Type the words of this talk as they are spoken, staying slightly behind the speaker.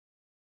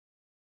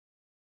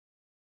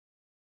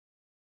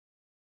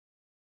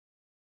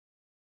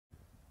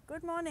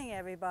Good morning,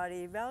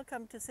 everybody.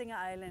 Welcome to Singer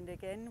Island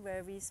again,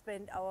 where we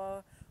spend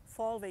our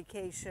fall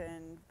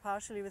vacation,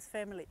 partially with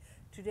family.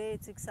 Today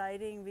it's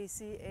exciting. We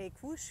see a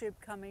cruise ship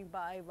coming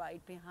by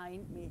right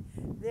behind me.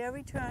 They're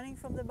returning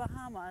from the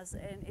Bahamas,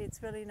 and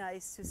it's really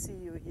nice to see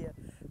you here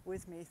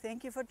with me.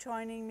 Thank you for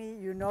joining me.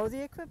 You know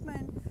the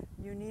equipment.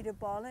 You need a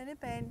ball and a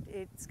band.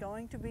 It's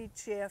going to be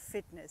chair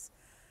fitness.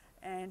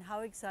 And how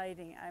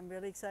exciting. I'm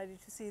really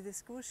excited to see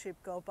this cruise ship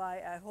go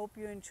by. I hope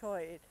you enjoy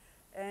it.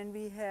 And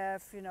we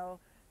have,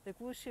 the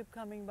cruise ship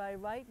coming by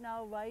right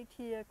now, right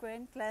here,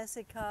 Grand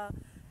Classica,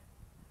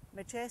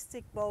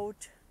 majestic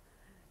boat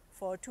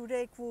for a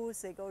 2-day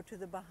cruise. They go to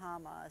the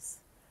Bahamas.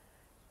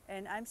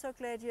 And I'm so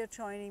glad you're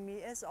joining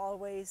me. As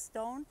always,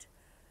 don't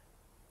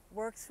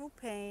work through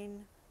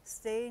pain,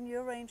 stay in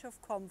your range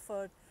of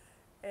comfort,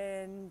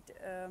 and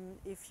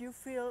if you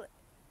feel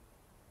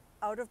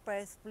out of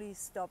breath, please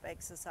stop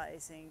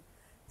exercising.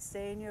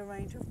 Stay in your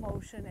range of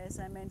motion. As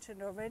I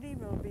mentioned already,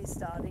 we'll be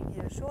starting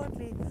here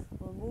shortly.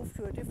 We'll move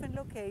to a different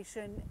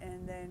location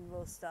and then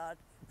we'll start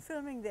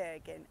filming there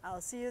again.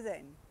 I'll see you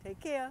then. Take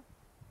care.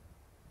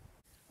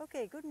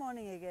 Okay, good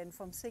morning again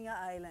from Singer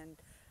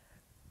Island.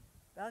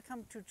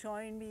 Welcome to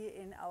join me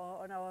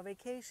on our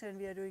vacation.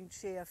 We are doing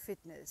chair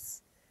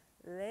fitness.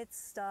 Let's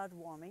start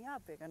warming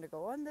up. We're going to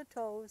go on the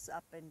toes,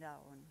 up and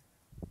down.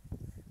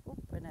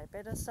 And I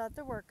better start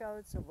the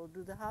workout, so we'll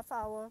do the half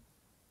hour.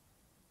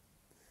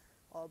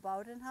 Or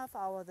about a half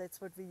hour, that's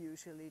what we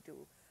usually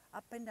do.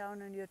 Up and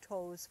down on your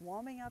toes,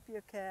 warming up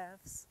your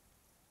calves.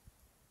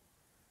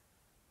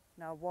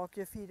 Now walk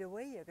your feet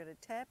away. You're going to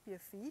tap your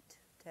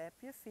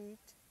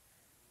feet,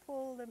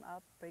 pull them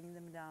up, bring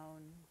them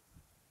down.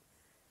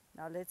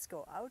 Now let's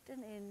go out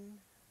and in.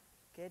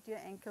 Get your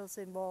ankles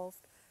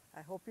involved.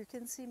 I hope you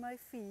can see my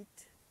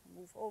feet.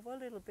 Move over a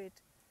little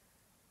bit,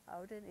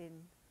 out and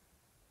in.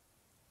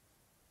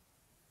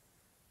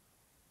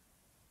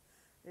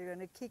 We're going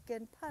to kick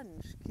and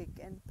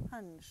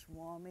punch,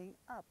 warming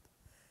up.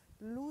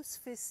 Loose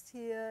fist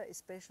here,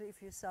 especially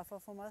if you suffer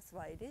from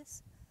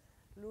arthritis.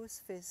 Loose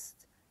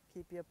fist.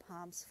 Keep your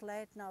palms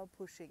flat now,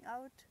 pushing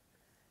out.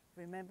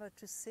 Remember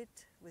to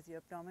sit with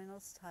your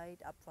abdominals tight,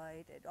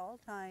 upright at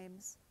all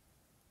times.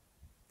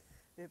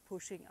 We're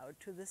pushing out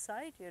to the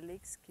side. Your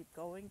legs keep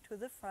going to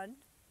the front.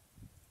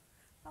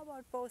 How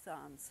about both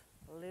arms?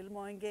 A little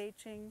more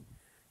engaging.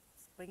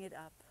 Let's bring it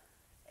up.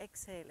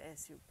 Exhale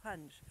as you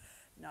punch.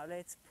 Now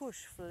let's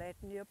push.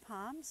 Flatten your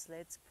palms.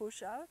 Let's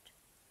push out.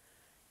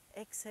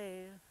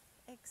 Exhale,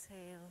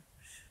 exhale.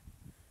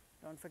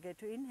 Don't forget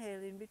to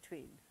inhale in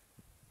between.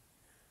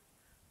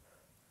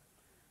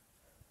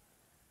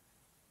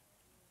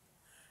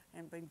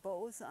 And bring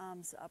both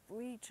arms up.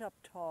 Reach up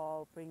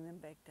tall. Bring them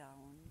back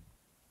down.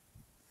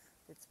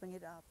 Let's bring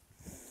it up.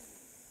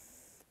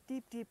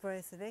 Deep, deep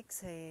breath and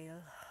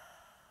exhale.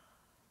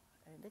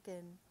 And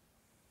again.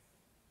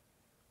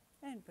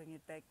 And bring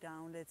it back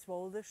down. Let's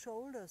roll the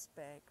shoulders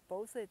back,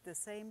 both at the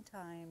same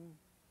time.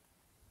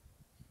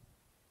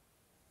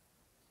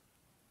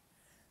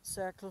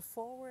 Circle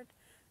forward.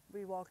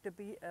 We walked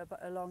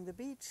along the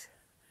beach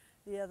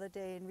the other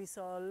day and we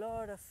saw a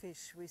lot of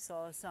fish. We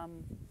saw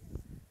some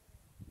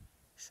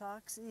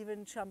sharks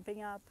even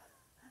jumping up.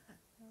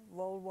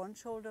 Roll one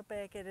shoulder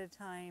back at a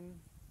time.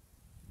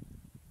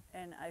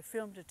 And I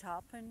filmed a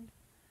tarpon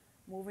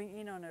moving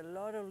in on a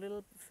lot of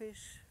little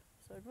fish.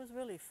 So it was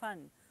really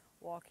fun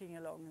walking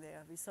along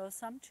there. We saw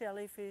some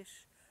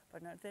jellyfish,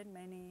 but not that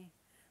many.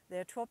 There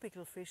are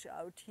tropical fish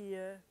out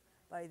here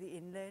by the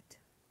inlet.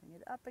 Bring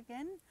it up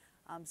again.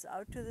 Arms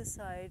out to the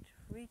side.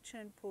 Reach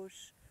and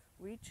push.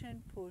 Reach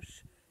and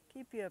push.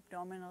 Keep your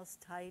abdominals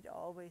tight,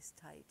 always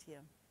tight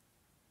here.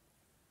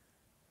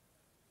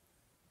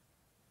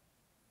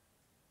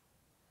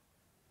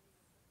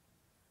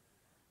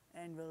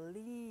 And we'll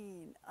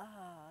lean.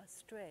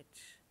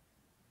 Stretch.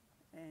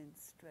 And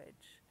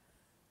stretch.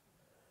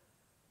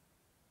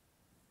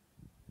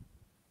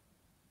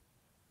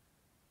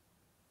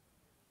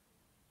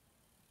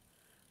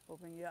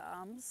 Open your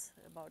arms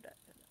about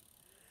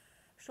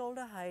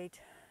shoulder height.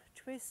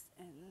 Twist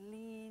and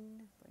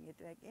lean. Bring it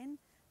back in.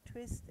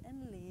 Twist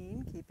and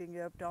lean, keeping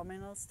your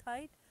abdominals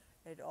tight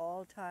at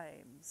all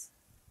times.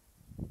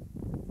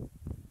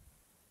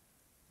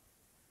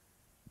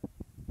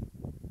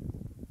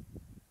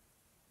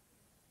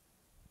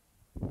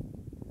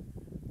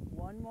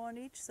 One more on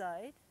each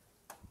side.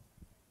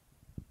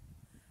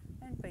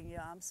 And bring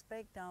your arms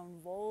back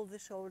down. Roll the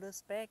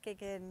shoulders back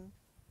again.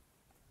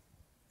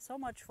 So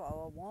much for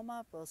our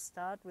warm-up. We'll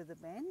start with a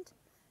bend.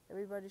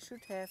 Everybody should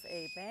have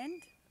a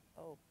bend.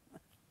 Oh.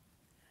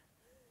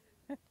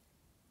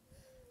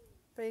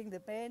 Bring the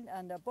band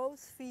under both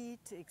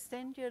feet.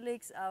 Extend your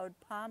legs out.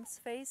 Palms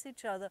face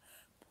each other.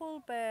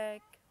 Pull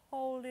back.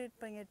 Hold it.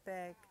 Bring it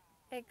back.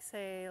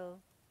 Exhale.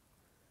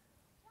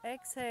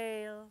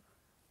 Exhale.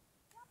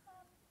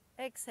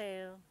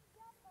 Exhale.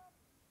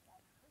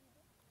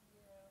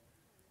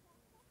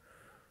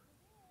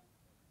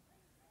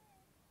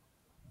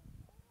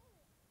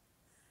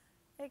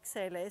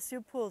 Exhale as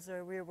you pull,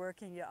 so we're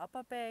working your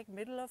upper back,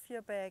 middle of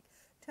your back.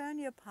 Turn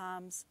your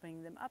palms,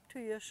 bring them up to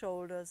your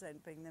shoulders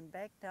and bring them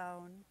back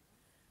down.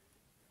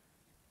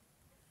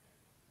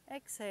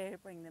 Exhale,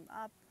 bring them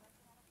up.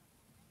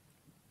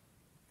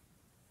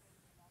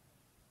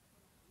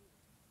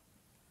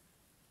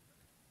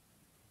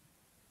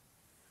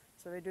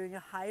 So we're doing a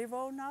high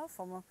row now.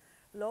 From a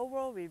low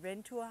row, we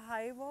went to a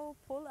high row.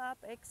 Pull up,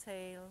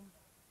 exhale.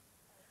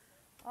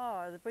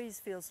 Oh, the breeze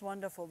feels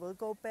wonderful. We'll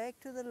go back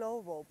to the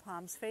low row.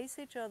 Palms face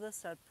each other,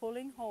 start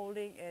pulling,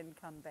 holding, and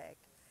come back.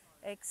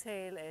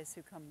 Exhale as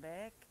you come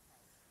back.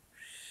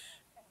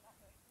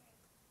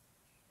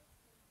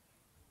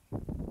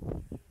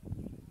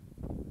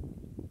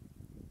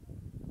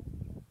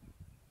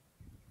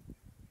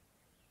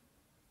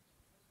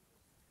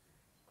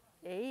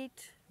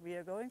 Eight. We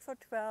are going for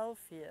 12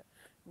 here.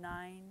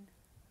 9,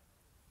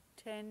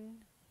 10,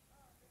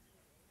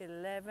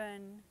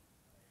 11,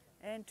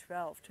 and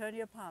 12. Turn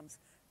your palms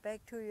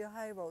back to your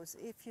high rows.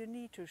 If you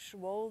need to,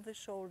 roll the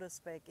shoulders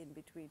back in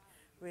between.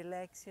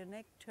 Relax your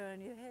neck,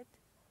 turn your head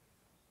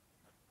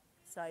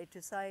side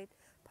to side.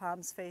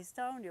 Palms face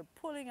down, you're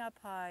pulling up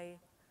high.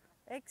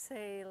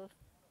 Exhale.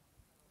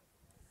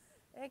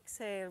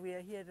 Exhale. We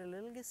are here at a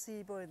little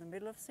gazebo in the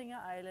middle of Singer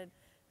Island.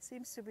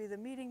 Seems to be the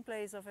meeting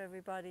place of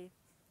everybody.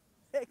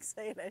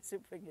 Exhale as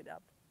you bring it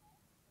up.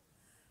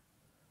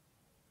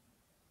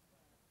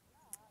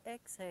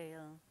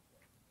 Exhale.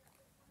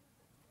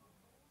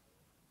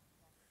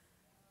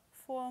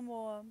 4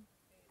 more.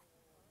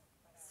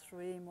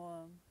 3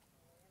 more.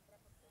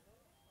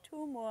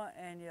 2 more,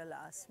 and your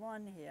last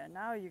one here.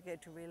 Now you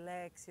get to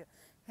relax your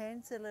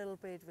hands a little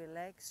bit.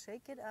 Relax,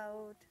 shake it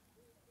out.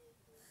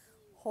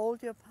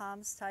 Hold your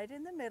palms tight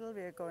in the middle.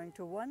 We are going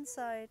to one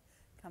side,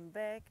 come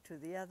back to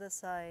the other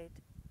side.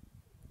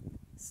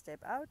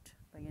 Step out,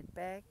 bring it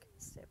back,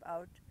 step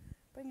out,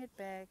 bring it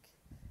back.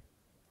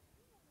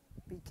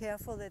 Be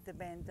careful that the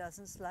band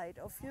doesn't slide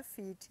off your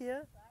feet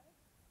here.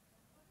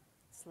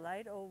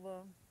 Slide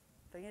over,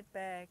 bring it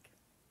back.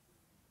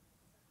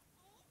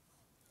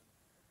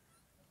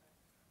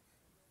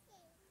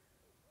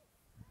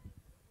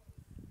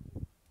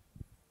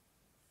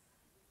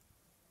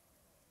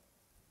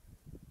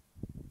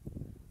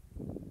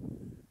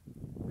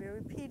 We're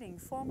repeating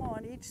 4 more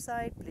on each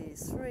side,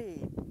 please.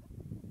 3,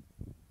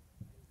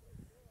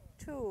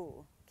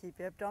 2, keep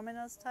your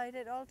abdominals tight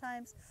at all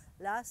times.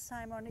 Last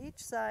time on each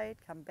side,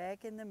 come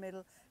back in the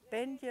middle.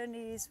 Bend your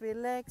knees,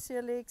 relax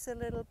your legs a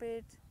little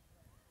bit.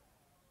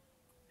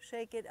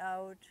 Shake it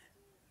out.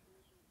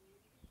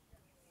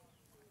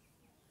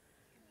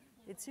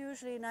 It's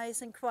usually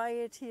nice and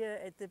quiet here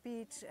at the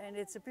beach, and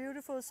it's a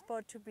beautiful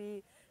spot to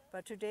be,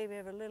 but today we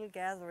have a little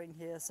gathering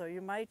here, so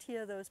you might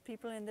hear those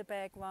people in the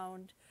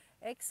background.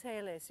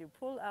 Exhale as you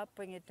pull up,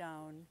 bring it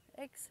down.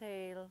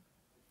 Exhale.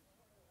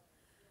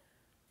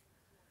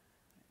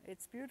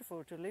 It's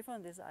beautiful to live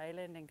on this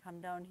island and come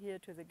down here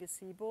to the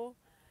gazebo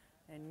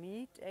and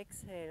meet.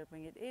 Exhale,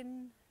 bring it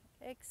in.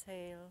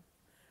 Exhale.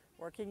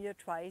 Working your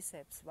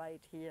triceps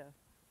right here.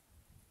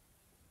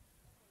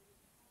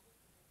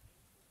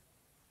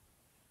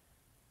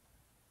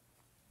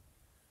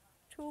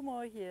 Two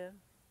more here.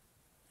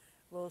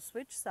 We'll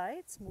switch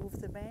sides,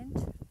 move the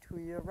band to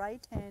your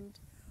right hand.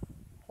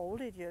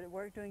 Hold it,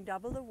 you're doing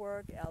double the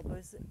work,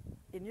 elbows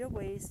in your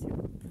waist.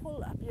 You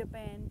pull up your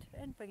band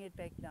and bring it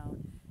back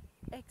down.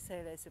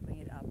 Exhale as you bring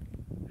it up.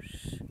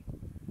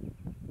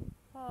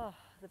 Oh,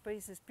 the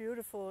breeze is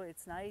beautiful,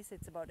 it's nice.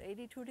 It's about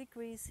 82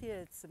 degrees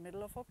here. It's the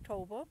middle of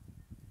October.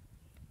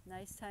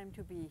 Nice time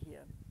to be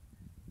here.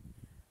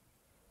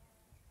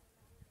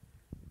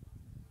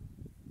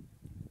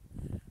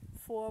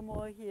 Four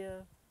more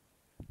here.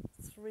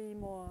 3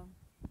 more.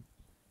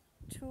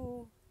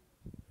 2.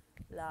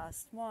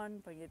 Last one.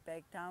 Bring it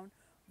back down.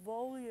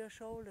 Roll your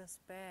shoulders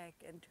back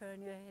and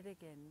turn your head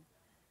again.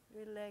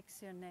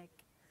 Relax your neck.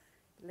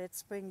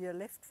 Let's bring your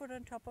left foot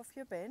on top of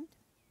your bend.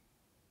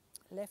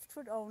 Left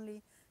foot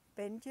only.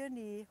 Bend your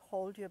knee.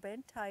 Hold your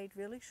bend tight,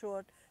 really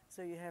short,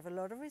 so you have a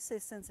lot of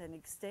resistance, and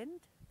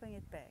extend. Bring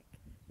it back.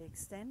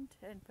 Extend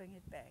and bring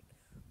it back.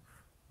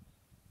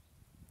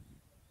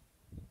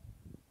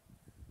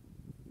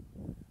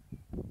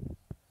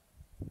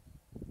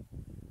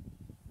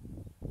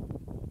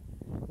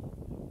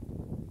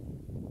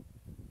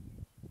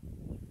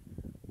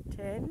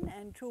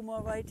 And 2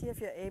 more right here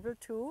if you're able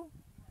to.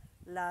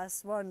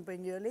 Last one,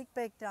 bring your leg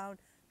back down,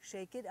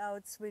 shake it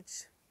out,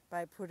 switch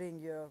by putting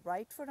your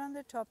right foot on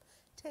the top,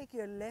 take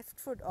your left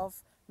foot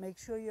off, make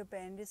sure your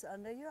band is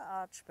under your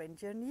arch,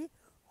 bend your knee,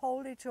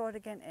 hold it short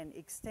again and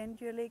extend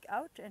your leg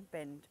out and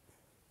bend.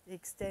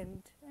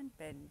 Extend and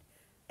bend.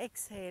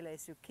 Exhale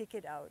as you kick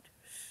it out.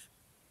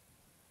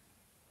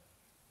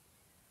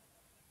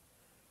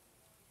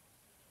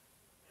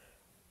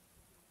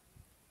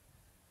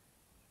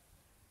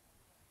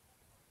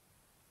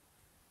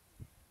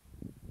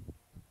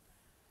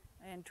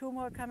 And 2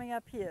 more coming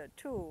up here.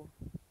 2.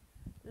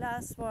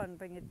 Last one,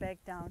 bring it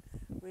back down.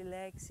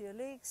 Relax your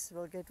legs.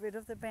 We'll get rid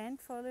of the band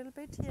for a little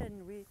bit here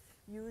and we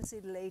use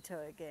it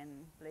later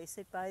again. Place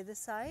it by the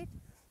side.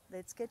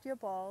 Let's get your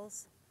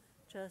balls.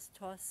 Just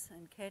toss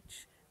and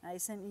catch,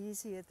 nice and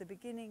easy at the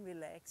beginning.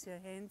 Relax your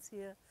hands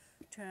here.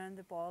 Turn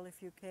the ball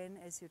if you can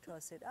as you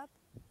toss it up.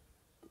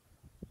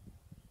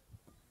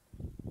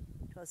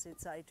 Toss it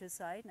side to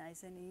side,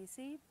 nice and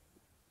easy.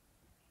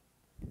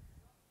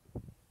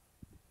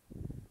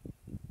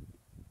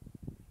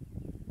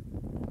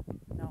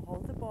 Now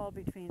hold the ball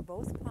between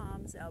both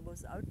palms,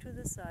 elbows out to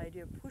the side.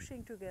 You're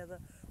pushing together.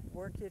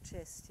 Work your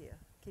chest here.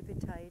 Keep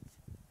it tight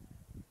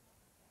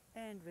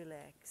and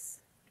relax.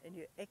 And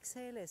you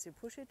exhale as you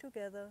push it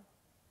together.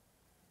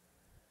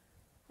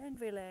 And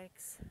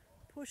relax.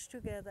 Push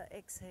together,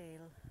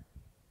 exhale.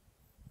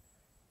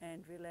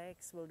 And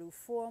relax. We'll do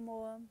 4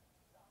 more.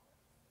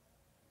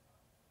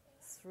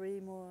 3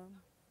 more.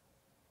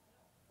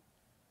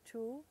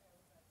 2.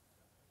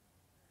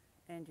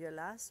 And your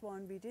last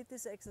one. We did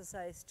this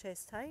exercise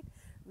chest height.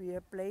 We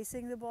are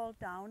placing the ball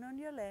down on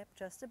your lap,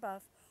 just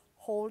above.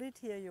 Hold it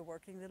here. You're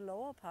working the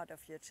lower part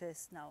of your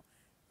chest now.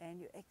 And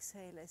you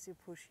exhale as you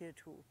push here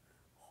too.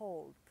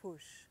 Hold,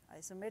 push.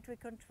 Isometric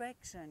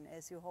contraction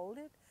as you hold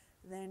it.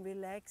 Then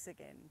relax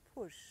again.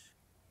 Push.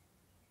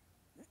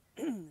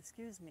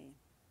 Excuse me.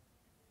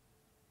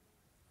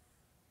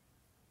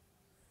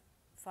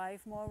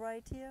 5 more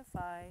right here.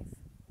 5,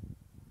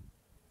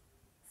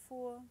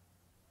 4,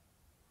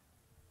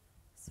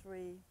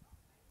 3,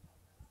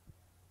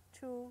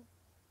 2,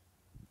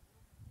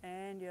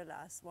 and your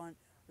last one.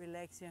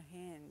 Relax your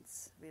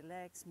hands.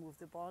 Relax, move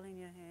the ball in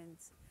your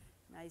hands.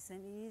 Nice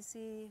and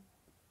easy.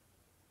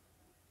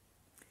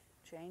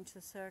 Change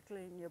the circle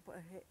in your,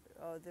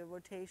 or the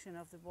rotation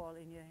of the ball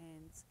in your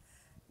hands.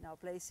 Now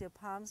place your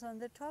palms on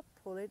the top,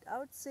 pull it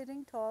out,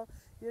 sitting tall.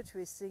 You're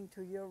twisting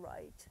to your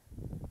right.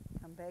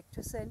 Come back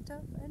to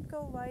center and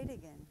go right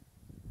again.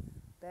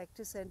 Back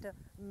to center.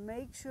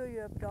 Make sure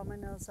your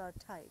abdominals are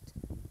tight.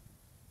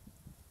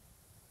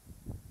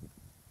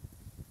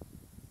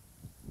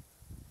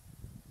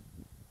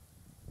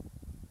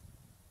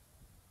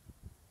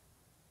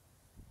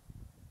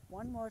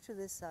 One more to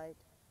this side.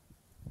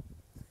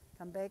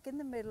 Come back in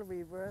the middle,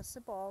 reverse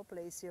the ball,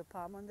 place your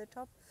palm on the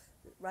top.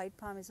 Right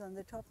palm is on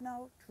the top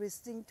now,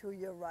 twisting to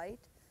your right.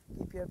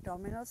 Keep your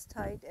abdominals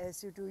tight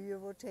as you do your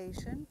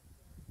rotation.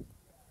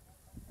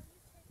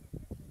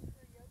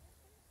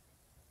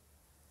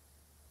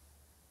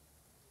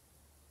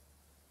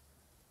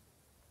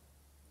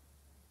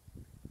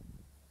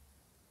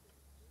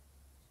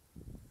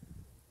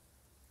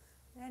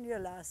 And your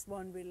last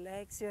one,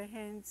 relax your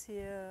hands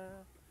here,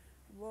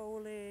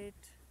 roll it.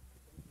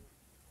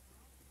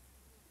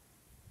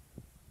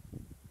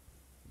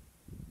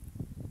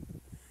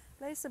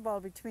 Place the ball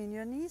between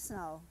your knees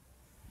now.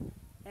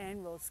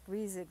 And we'll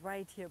squeeze it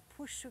right here,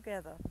 push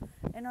together.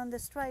 And on the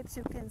stripes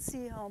you can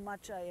see how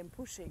much I am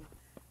pushing.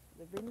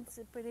 The wind's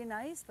pretty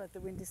nice, but the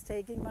wind is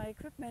taking my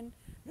equipment.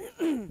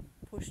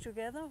 Push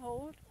together,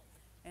 hold.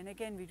 And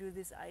again we do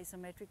this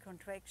isometric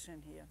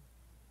contraction here.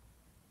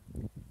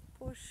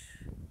 Push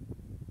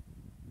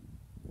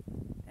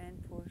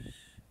and push.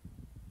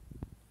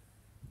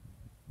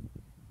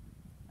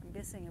 I'm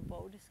guessing a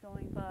boat is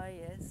going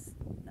by, yes,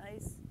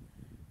 nice.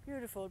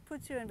 Beautiful, it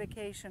puts you in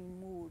vacation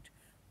mood,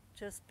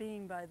 just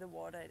being by the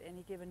water at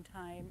any given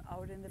time,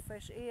 out in the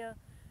fresh air,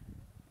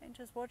 and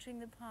just watching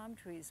the palm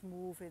trees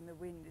move in the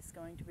wind is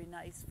going to be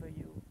nice for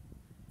you.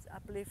 It's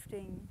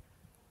uplifting.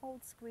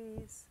 Hold,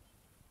 squeeze.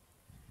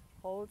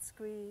 Hold,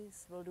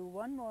 squeeze. We'll do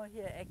 1 more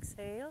here.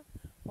 Exhale,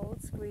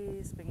 hold,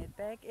 squeeze, bring it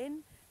back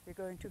in. You're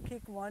going to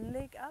kick one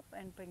leg up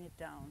and bring it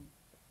down.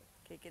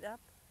 Kick it up,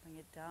 bring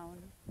it down.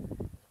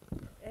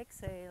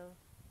 Exhale.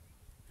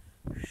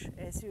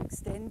 As you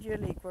extend your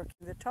leg, working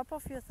the top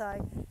of your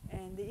thigh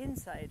and the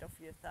inside of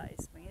your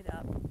thighs. Bring it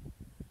up.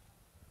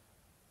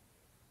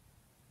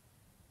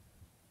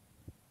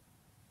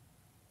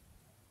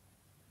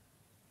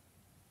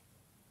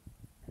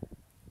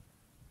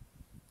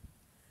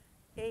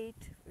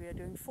 Eight. We are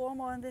doing 4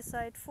 more on this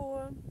side.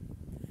 4.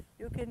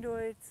 You can do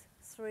it.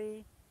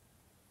 3,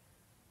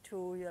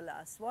 2, your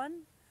last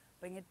one.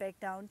 Bring it back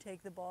down,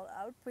 take the ball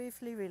out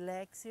briefly,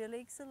 relax your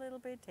legs a little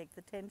bit, take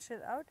the tension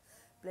out,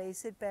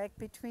 place it back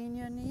between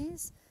your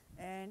knees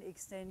and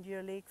extend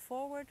your leg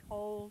forward,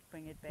 hold,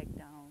 bring it back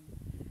down.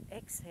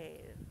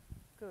 Exhale.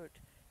 Good.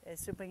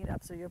 As you bring it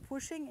up, so you're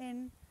pushing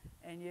in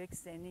and you're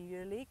extending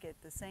your leg at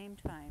the same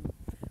time.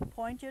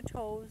 Point your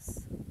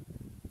toes.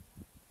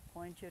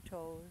 Point your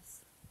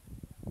toes.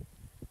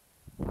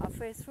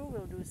 Halfway through,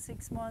 we'll do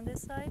 6 more on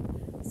this side.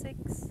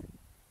 6,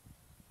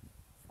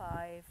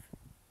 5,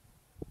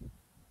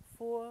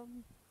 4,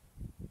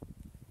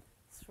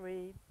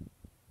 3,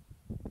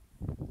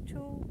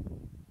 2,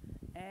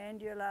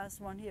 and your last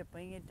one here.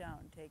 Bring it down.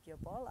 Take your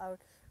ball out.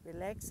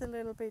 Relax a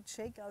little bit.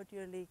 Shake out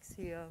your legs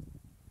here.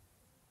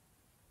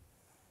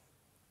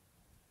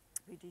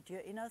 We did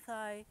your inner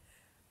thigh.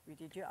 We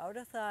did your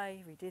outer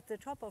thigh. We did the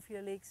top of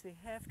your legs. We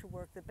have to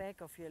work the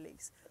back of your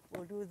legs.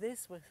 We'll do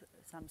this with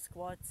some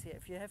squats here.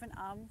 If you have an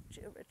arm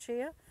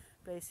chair,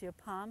 place your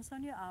palms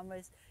on your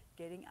armrest,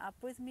 getting up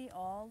with me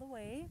all the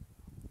way,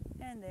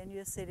 and then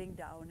you're sitting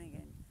down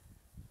again.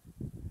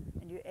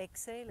 And you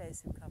exhale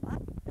as you come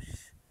up.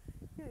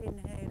 You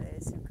inhale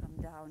as you come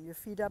down. Your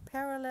feet are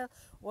parallel.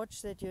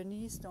 Watch that your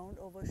knees don't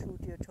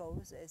overshoot your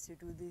toes as you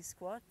do these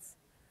squats.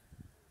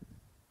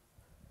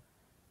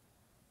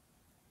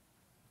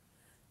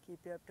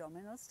 Keep your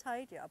abdominals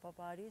tight, your upper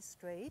body is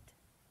straight.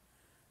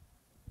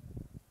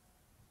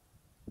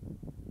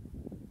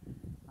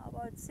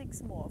 About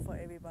 6 more for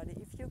everybody.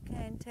 If you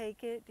can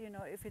take it,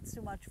 if it's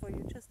too much for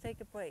you, just take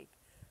a break.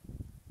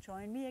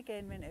 Join me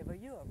again whenever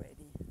you are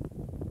ready.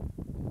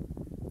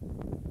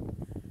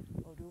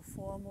 We'll do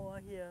 4 more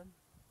here.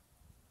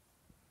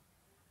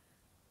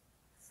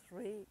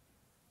 3,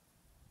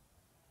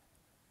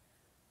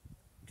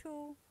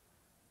 2,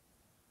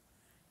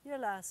 your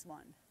last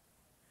one.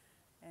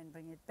 And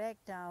bring it back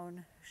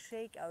down,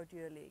 shake out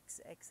your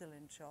legs,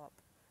 excellent job.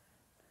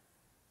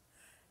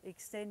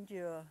 Extend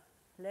your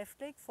left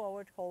leg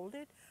forward, hold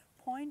it,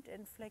 point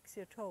and flex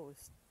your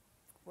toes.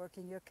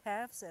 Working your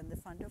calves and the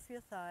front of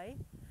your thigh,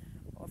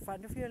 or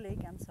front of your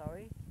leg,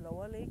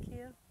 lower leg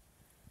here.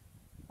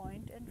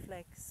 Point and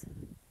flex,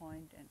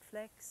 point and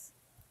flex.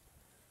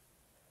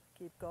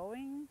 Keep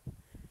going.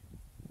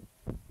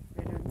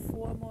 We're doing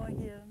 4 more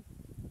here.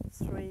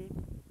 3,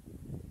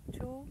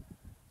 2,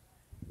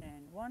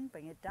 and 1.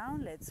 Bring it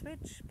down. Let's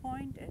switch.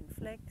 Point and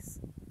flex,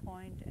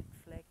 point and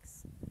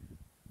flex.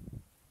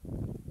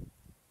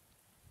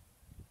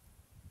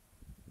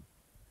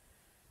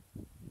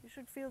 You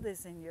should feel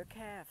this in your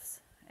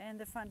calves and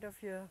the front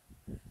of your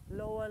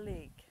lower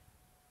leg.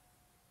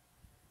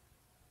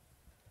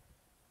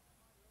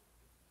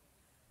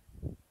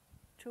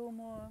 2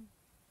 more.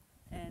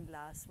 And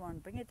last one,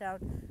 bring it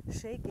out,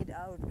 shake it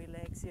out,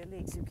 relax your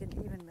legs. You can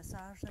even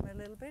massage them a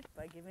little bit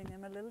by giving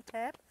them a little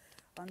tap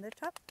on the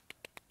top,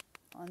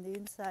 on the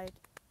inside,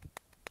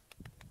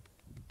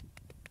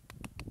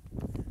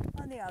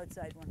 on the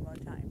outside one more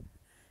time.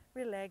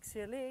 Relax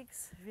your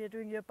legs. We're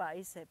doing your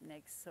bicep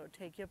next, so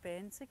take your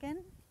bands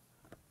again.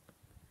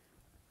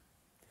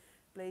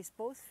 Place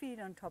both feet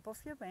on top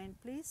of your band,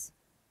 please.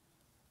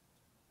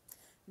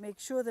 Make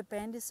sure the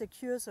band is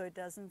secure so it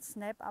doesn't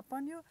snap up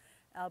on you.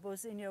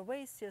 Elbows in your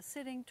waist, you're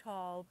sitting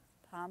tall,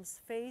 palms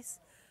face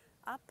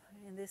up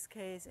in this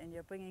case, and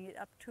you're bringing it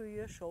up to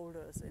your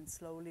shoulders and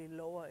slowly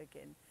lower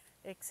again.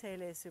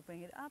 Exhale as you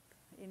bring it up,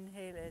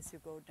 inhale as you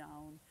go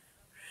down.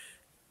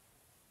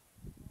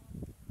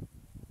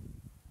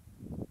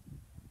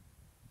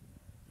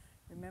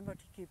 Remember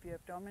to keep your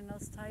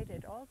abdominals tight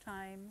at all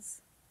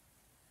times.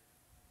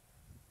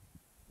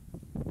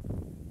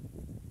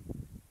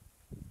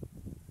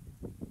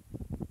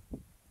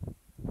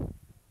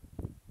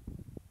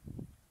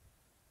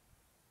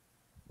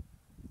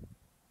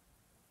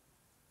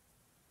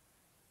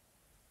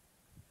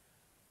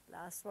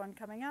 Last one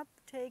coming up,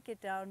 take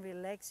it down,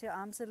 relax your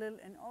arms a little,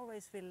 and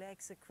always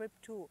relax the grip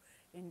too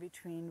in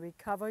between.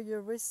 Recover your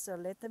wrists, or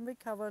let them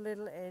recover a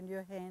little, and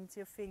your hands,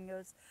 your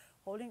fingers.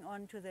 Holding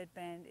on to that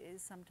band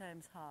is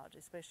sometimes hard,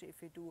 especially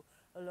if you do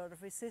a lot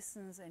of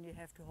resistance and you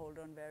have to hold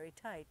on very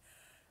tight.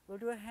 We'll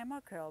do a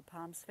hammer curl,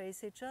 palms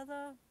face each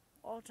other,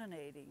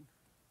 alternating,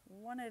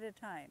 one at a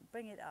time.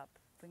 Bring it up,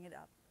 bring it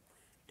up.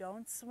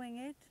 Don't swing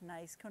it,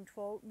 nice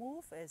controlled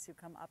move as you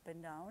come up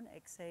and down,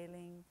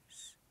 exhaling.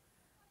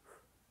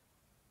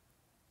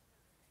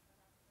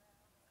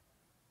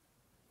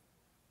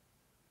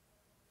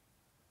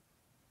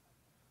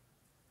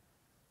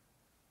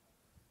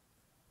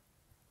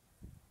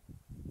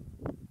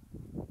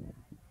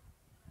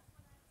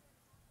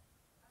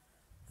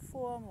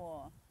 4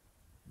 more,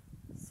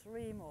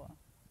 3 more,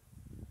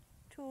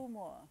 2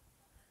 more,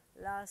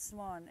 last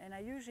one. And I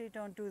usually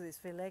don't do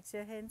this. Relax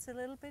your hands a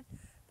little bit,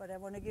 but I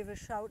want to give a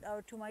shout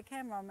out to my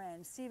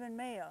cameraman, Stephen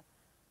Mueller,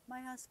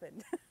 my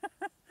husband.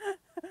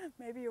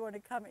 Maybe you want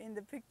to come in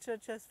the picture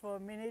just for a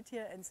minute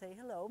here and say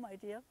hello, my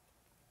dear.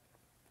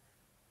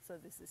 So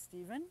this is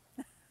Stephen.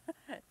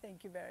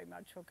 Thank you very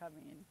much for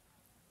coming in.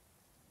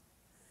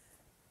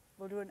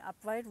 We'll do an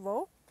upright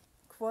row.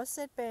 Cross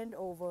that band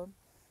over.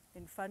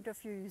 In front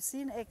of you, you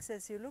see an X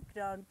as you look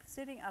down,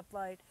 sitting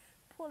upright.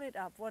 Pull it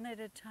up one at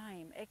a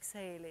time,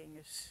 exhaling.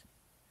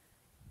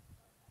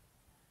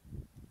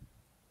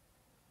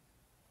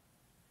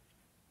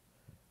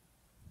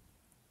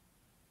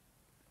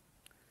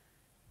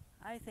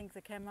 I think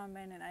the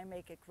cameraman and I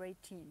make a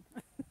great team.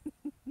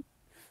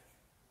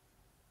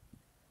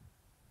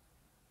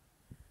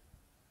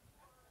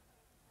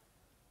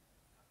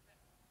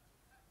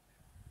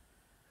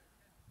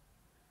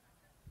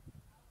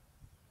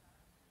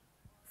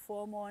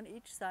 Four more on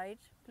each side,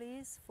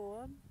 please.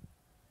 4,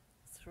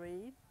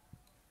 3,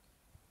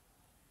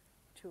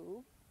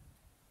 2,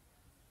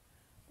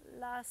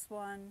 last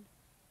one,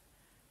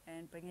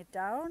 and bring it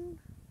down.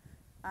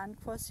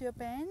 Uncross your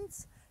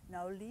bands.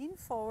 Now lean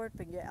forward,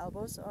 bring your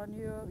elbows on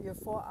your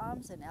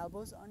forearms and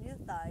elbows on your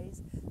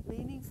thighs.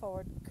 Leaning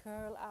forward,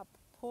 curl up,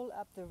 pull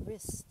up the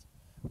wrist.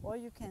 Or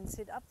you can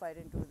sit upright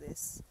and do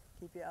this.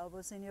 Keep your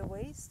elbows in your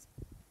waist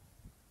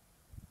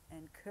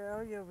and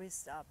curl your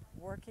wrist up,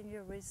 working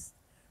your wrist,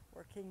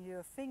 working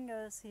your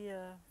fingers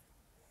here.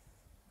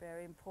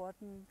 Very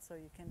important, so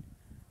you can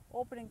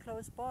Open and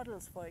close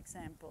bottles, for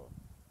example.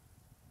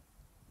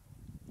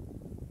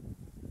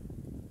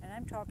 And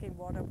I'm talking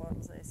water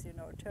bottles, as you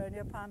know. Turn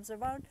your palms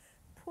around,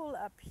 pull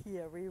up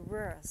here,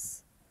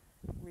 reverse.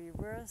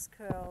 Reverse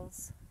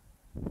curls.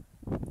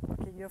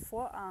 Working your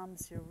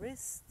forearms, your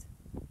wrist.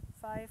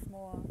 5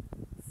 more.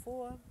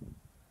 4,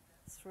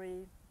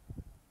 3,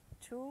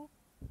 2,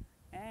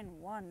 and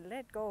 1.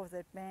 Let go of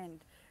that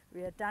band.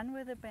 We are done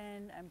with the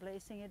band. I'm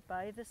placing it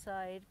by the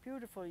side.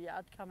 Beautiful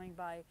yard coming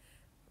by.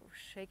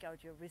 Shake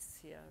out your wrists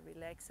here.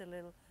 Relax a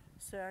little.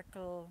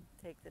 Circle.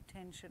 Take the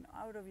tension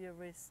out of your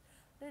wrists.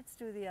 Let's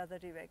do the other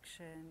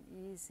direction.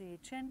 Easy,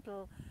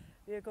 gentle.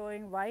 We are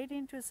going right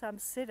into some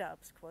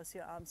sit-ups. Cross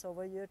your arms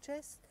over your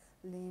chest.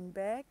 Lean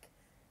back.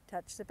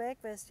 Touch the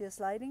backrest. You're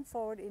sliding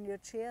forward in your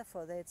chair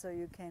for that, so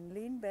you can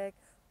lean back.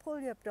 Pull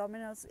your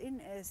abdominals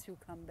in as you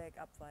come back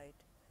upright.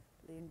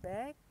 Lean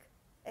back.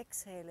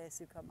 Exhale as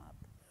you come up.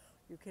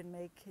 You can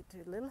make it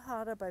a little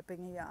harder by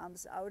bringing your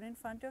arms out in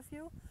front of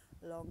you.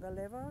 Longer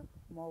lever,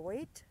 more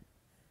weight.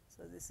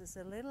 So this is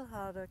a little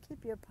harder.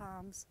 Keep your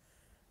palms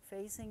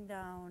facing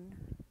down.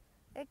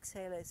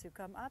 Exhale as you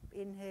come up.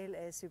 Inhale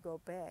as you go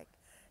back.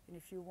 And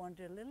if you want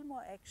a little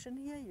more action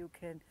here, you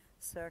can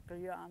circle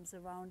your arms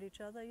around each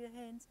other, your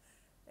hands,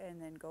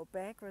 and then go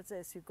backwards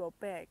as you go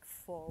back.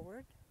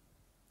 Forward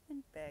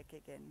and back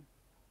again.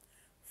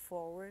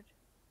 Forward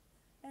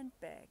and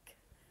back.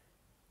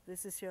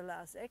 This is your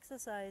last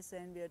exercise,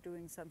 and we are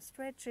doing some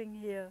stretching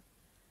here.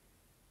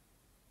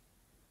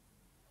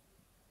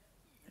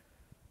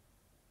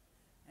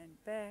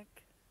 And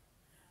back,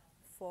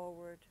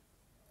 forward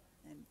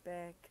and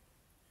back.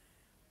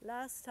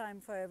 Last time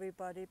for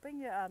everybody. Bring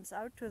your arms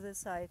out to the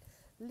side.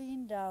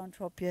 Lean down,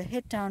 drop your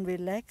head down,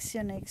 relax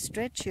your neck,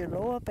 stretch your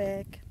lower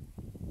back.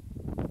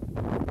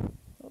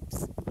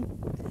 Oops.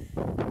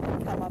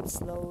 And come up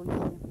slowly.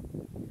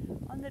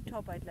 On the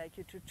top, I'd like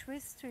you to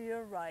twist to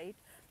your right.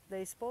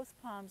 Place both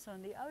palms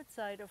on the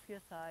outside of your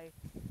thigh.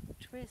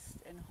 Twist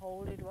and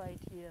hold it right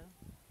here.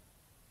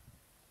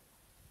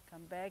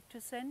 Come back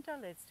to center.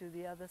 Let's do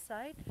the other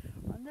side.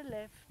 On the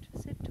left,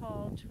 sit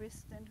tall,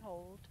 twist and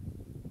hold.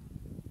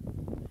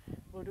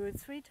 We'll do it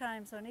 3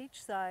 times on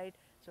each side.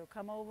 So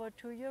come over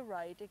to your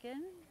right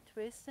again.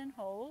 Twist and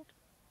hold.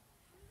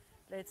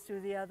 Let's do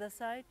the other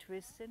side.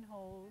 Twist and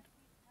hold.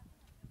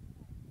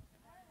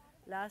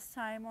 Last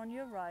time on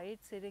your right,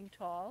 sitting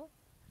tall.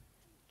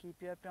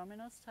 Keep your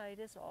abdominals tight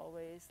as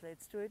always.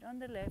 Let's do it on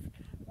the left.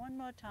 One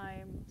more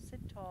time.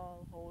 Sit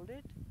tall. Hold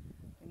it.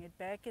 Bring it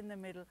back in the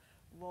middle.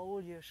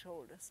 Roll your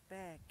shoulders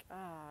back.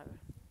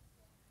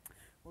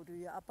 We'll do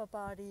your upper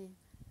body.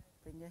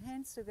 Bring your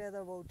hands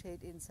together.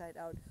 Rotate inside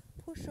out.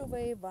 Push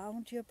away.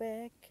 Round your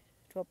back.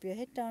 Drop your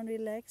head down.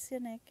 Relax your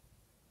neck.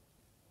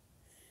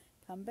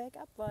 Come back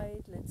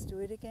upright. Let's do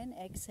it again.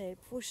 Exhale.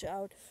 Push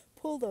out.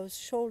 Pull those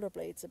shoulder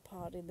blades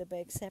apart in the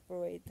back.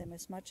 Separate them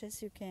as much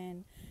as you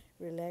can.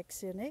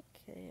 Relax your neck.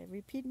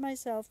 Repeat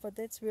myself, but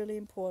that's really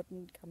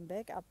important. Come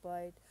back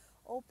upright.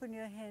 Open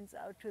your hands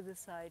out to the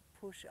side.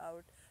 Push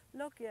out.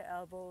 Lock your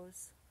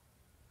elbows.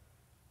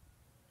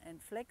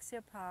 And flex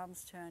your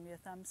palms. Turn your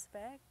thumbs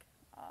back.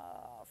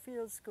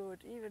 Feels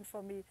good, even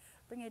for me.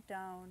 Bring it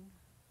down.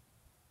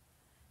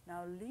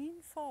 Now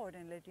lean forward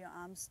and let your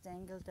arms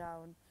dangle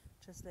down.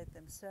 Just let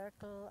them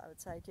circle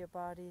outside your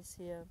bodies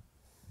here.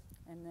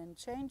 And then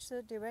change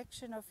the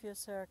direction of your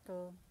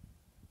circle.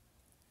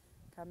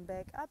 Come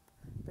back up.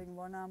 Bring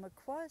one arm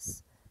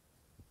across.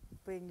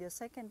 Bring your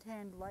second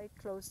hand right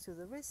close to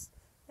the wrist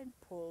and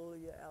pull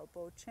your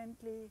elbow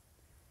gently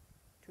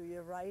to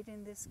your right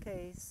in this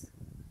case.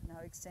 Now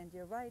extend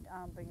your right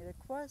arm, bring it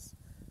across.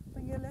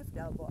 Bring your left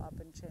elbow up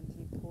and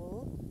gently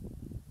pull.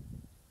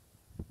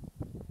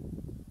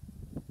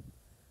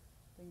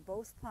 Bring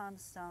both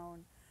palms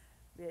down.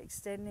 We are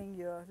extending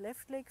your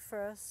left leg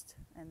first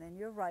and then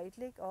your right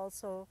leg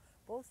also.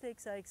 Both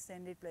legs are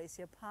extended. Place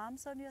your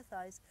palms on your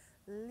thighs.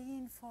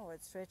 Lean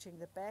forward, stretching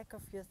the back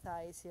of your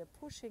thighs here,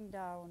 pushing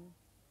down.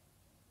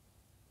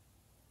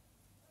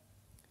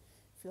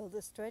 Feel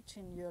the stretch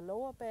in your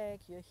lower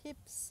back, your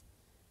hips,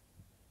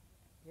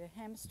 your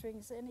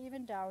hamstrings, and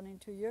even down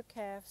into your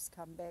calves.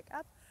 Come back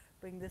up.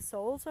 Bring the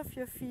soles of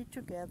your feet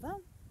together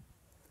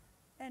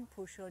and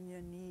push on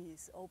your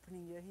knees,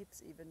 opening your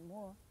hips even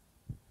more.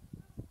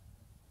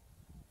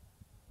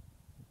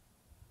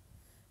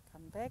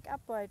 Come back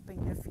upright,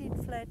 bring your feet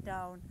flat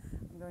down.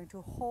 I'm going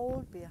to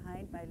hold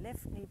behind my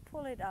left knee,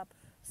 pull it up,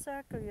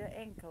 circle your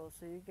ankle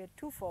so you get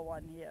 2 for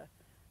 1 here.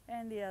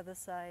 And the other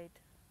side.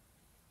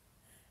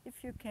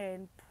 If you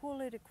can,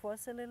 pull it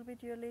across a little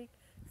bit your leg,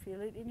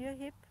 feel it in your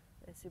hip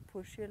as you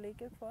push your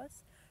leg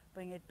across.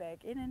 Bring it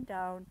back in and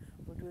down.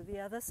 We'll do the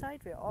other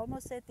side. We're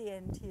almost at the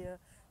end here.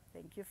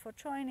 Thank you for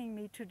joining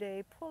me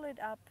today. Pull it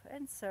up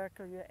and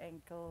circle your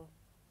ankle.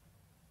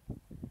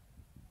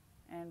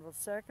 And we'll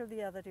circle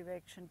the other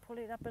direction. Pull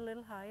it up a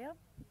little higher.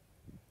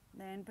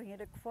 Then bring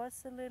it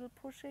across a little,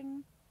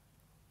 pushing.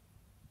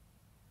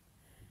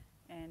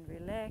 And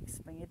relax.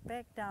 Bring it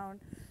back down.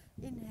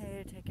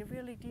 Inhale, take a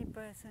really deep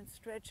breath and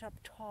stretch up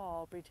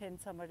tall.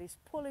 Pretend somebody's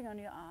pulling on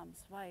your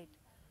arms. Right,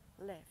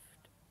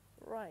 left,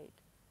 right,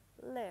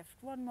 left,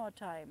 one more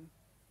time.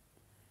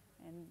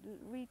 And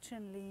reach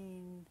and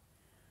lean,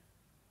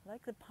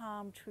 like the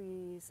palm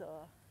trees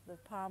or the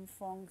palm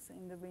fronds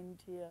in the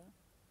wind here.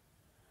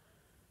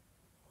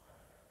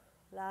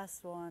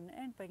 Last one,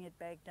 and bring it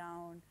back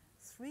down.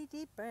 3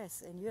 deep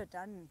breaths and you're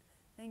done.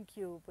 Thank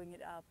you. Bring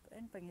it up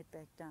and bring it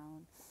back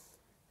down.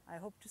 I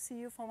hope to see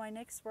you for my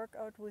next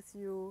workout with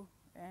you,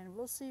 and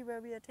we'll see where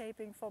we are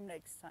taping from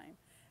next time.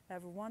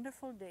 Have a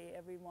wonderful day,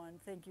 everyone.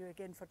 Thank you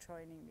again for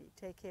joining me.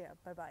 Take care.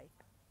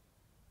 Bye-bye.